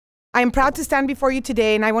I am proud to stand before you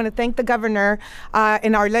today, and I want to thank the governor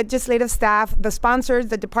and our legislative staff, the sponsors,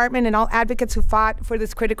 the department, and all advocates who fought for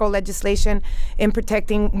this critical legislation in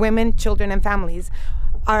protecting women, children, and families.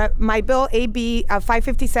 My bill, AB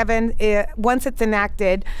 557, once it's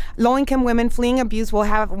enacted, low-income women fleeing abuse will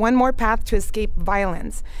have one more path to escape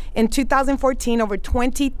violence. In 2014, over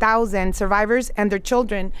 20,000 survivors and their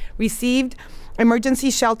children received emergency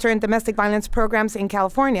shelter and domestic violence programs in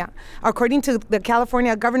California. According to the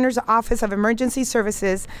California Governor's Office of Emergency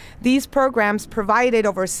Services, these programs provided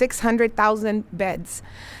over 600,000 beds.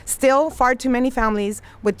 Still, far too many families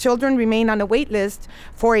with children remain on a wait list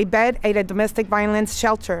for a bed at a domestic violence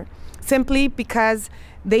shelter, simply because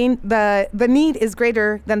the need is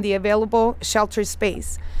greater than the available shelter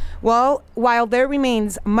space. Well, while there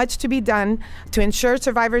remains much to be done to ensure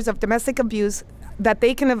survivors of domestic abuse that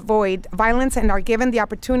they can avoid violence and are given the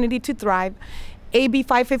opportunity to thrive, AB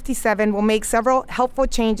 557 will make several helpful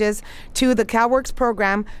changes to the CalWORKS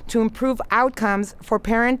program to improve outcomes for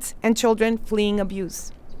parents and children fleeing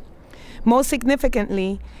abuse. Most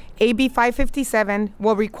significantly, AB 557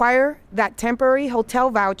 will require that temporary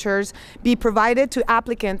hotel vouchers be provided to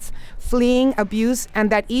applicants fleeing abuse,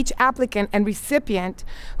 and that each applicant and recipient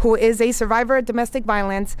who is a survivor of domestic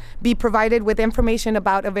violence be provided with information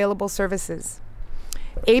about available services.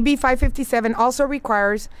 AB 557 also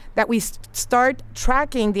requires that we start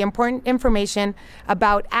tracking the important information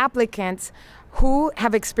about applicants who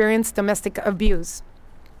have experienced domestic abuse.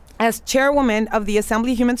 As chairwoman of the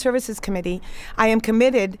Assembly Human Services Committee, I am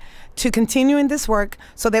committed to continuing this work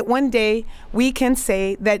so that one day we can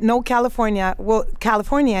say that no Californian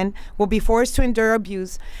will be forced to endure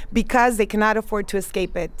abuse because they cannot afford to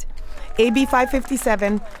escape it. AB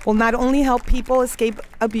 557 will not only help people escape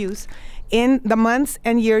abuse in the months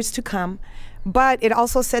and years to come, but it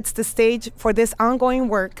also sets the stage for this ongoing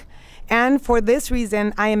work. And for this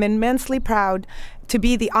reason, I am immensely proud to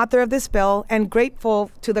be the author of this bill and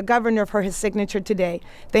grateful to the governor for his signature today.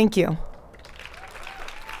 Thank you.